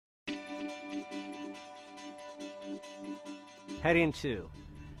Heading 2,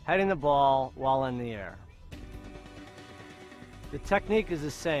 heading the ball while in the air. The technique is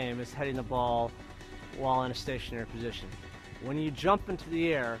the same as heading the ball while in a stationary position. When you jump into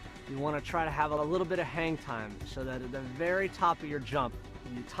the air, you want to try to have a little bit of hang time so that at the very top of your jump,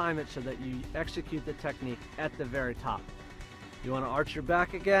 you time it so that you execute the technique at the very top. You want to arch your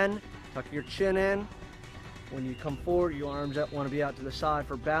back again, tuck your chin in. When you come forward, your arms want to be out to the side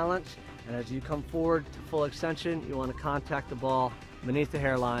for balance. And as you come forward to full extension, you want to contact the ball beneath the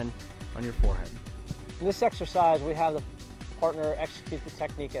hairline on your forehead. In this exercise, we have the partner execute the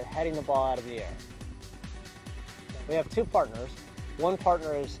technique at heading the ball out of the air. We have two partners. One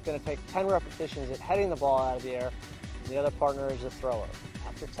partner is going to take 10 repetitions at heading the ball out of the air, and the other partner is the thrower.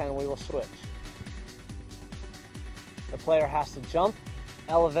 After 10, we will switch. The player has to jump,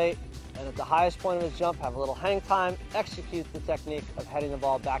 elevate, and at the highest point of his jump, have a little hang time, execute the technique of heading the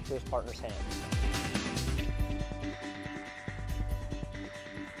ball back to his partner's hands.